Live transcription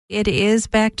It is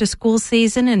back to school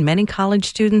season, and many college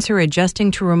students are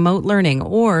adjusting to remote learning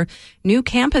or new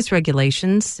campus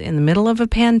regulations in the middle of a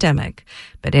pandemic.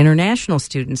 But international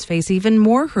students face even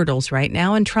more hurdles right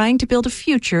now in trying to build a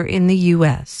future in the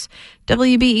U.S.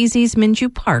 WBEZ's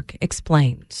Minju Park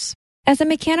explains. As a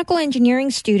mechanical engineering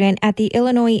student at the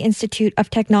Illinois Institute of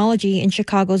Technology in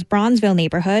Chicago's Bronzeville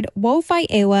neighborhood, Wofai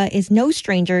Ewa is no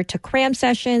stranger to cram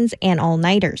sessions and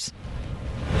all-nighters.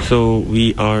 So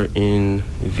we are in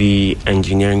the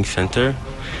engineering center.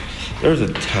 There was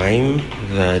a time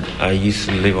that I used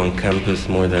to live on campus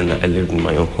more than I lived in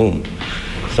my own home.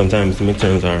 Sometimes the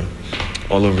midterms are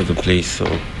all over the place, so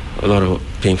a lot of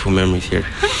painful memories here.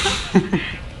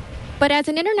 But as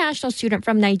an international student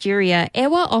from Nigeria,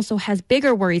 Ewa also has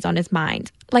bigger worries on his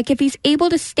mind, like if he's able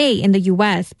to stay in the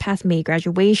U.S. past May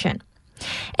graduation.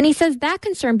 And he says that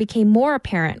concern became more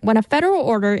apparent when a federal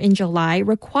order in July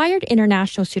required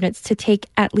international students to take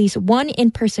at least one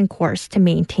in-person course to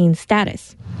maintain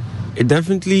status. It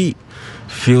definitely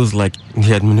feels like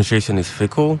the administration is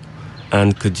fickle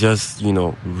and could just,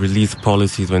 release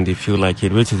policies when they feel like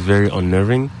it, which is very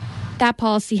unnerving. That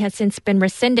policy has since been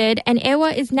rescinded, and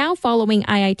Ewa is now following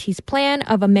IIT's plan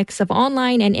of a mix of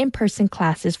online and in-person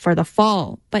classes for the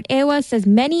fall. But Ewa says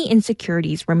many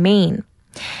insecurities remain.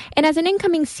 And as an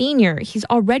incoming senior, he's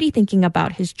already thinking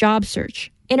about his job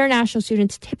search. International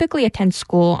students typically attend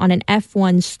school on an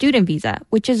F1 student visa,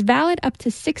 which is valid up to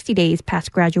 60 days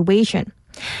past graduation.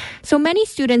 So many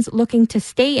students looking to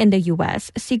stay in the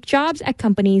U.S. seek jobs at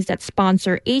companies that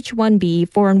sponsor H-1B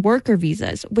foreign worker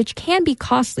visas, which can be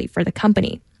costly for the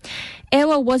company.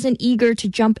 Ewa wasn't eager to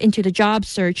jump into the job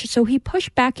search, so he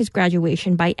pushed back his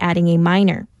graduation by adding a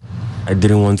minor. I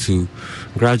didn't want to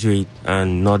graduate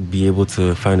and not be able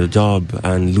to find a job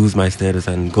and lose my status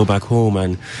and go back home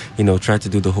and, try to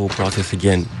do the whole process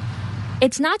again.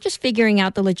 It's not just figuring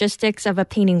out the logistics of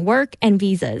obtaining work and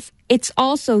visas. It's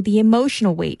also the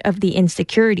emotional weight of the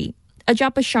insecurity.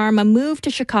 Ajapa Sharma moved to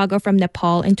Chicago from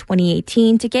Nepal in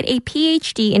 2018 to get a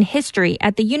PhD in history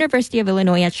at the University of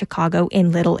Illinois at Chicago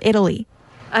in Little Italy.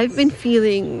 I've been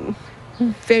feeling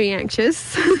very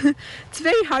anxious. It's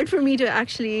very hard for me to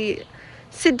actually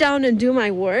sit down and do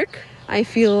my work. I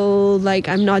feel like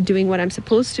I'm not doing what I'm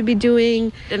supposed to be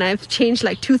doing. And I've changed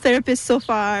 2 therapists so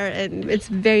far, and it's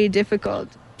very difficult.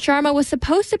 Sharma was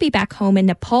supposed to be back home in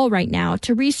Nepal right now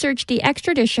to research the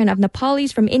extradition of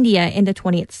Nepalis from India in the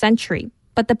 20th century.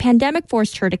 But the pandemic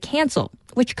forced her to cancel,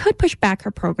 which could push back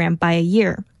her program by a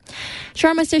year.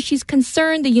 Sharma says she's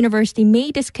concerned the university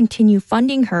may discontinue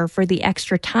funding her for the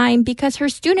extra time because her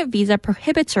student visa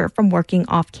prohibits her from working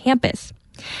off campus.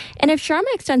 And if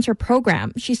Sharma extends her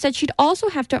program, she said she'd also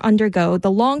have to undergo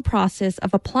the long process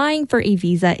of applying for a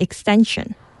visa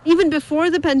extension. Even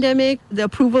before the pandemic, the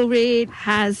approval rate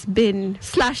has been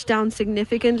slashed down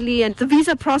significantly, and the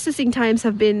visa processing times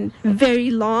have been very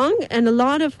long, and a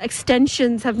lot of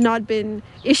extensions have not been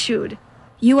issued.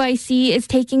 UIC is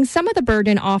taking some of the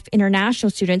burden off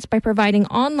international students by providing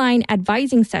online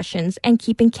advising sessions and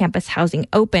keeping campus housing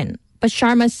open. But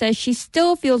Sharma says she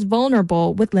still feels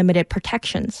vulnerable with limited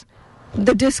protections.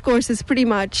 The discourse is pretty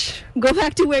much, go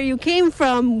back to where you came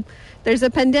from. There's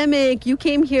a pandemic. You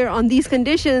came here on these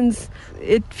conditions.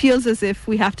 It feels as if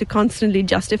we have to constantly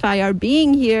justify our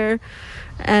being here.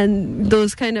 And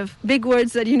those kind of big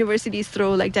words that universities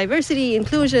throw, like diversity,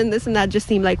 inclusion, this and that, just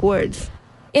seem like words.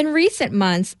 In recent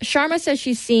months, Sharma says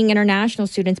she's seeing international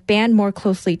students band more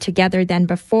closely together than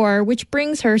before, which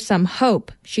brings her some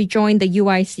hope. She joined the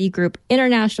UIC group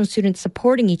International Students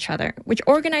Supporting Each Other, which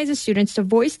organizes students to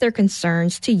voice their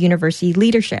concerns to university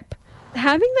leadership.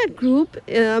 Having that group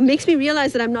makes me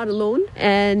realize that I'm not alone,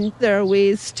 and there are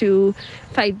ways to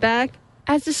fight back.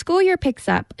 As the school year picks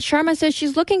up, Sharma says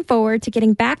she's looking forward to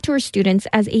getting back to her students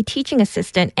as a teaching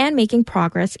assistant and making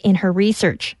progress in her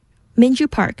research.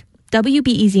 Minju Park,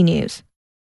 WBEZ News.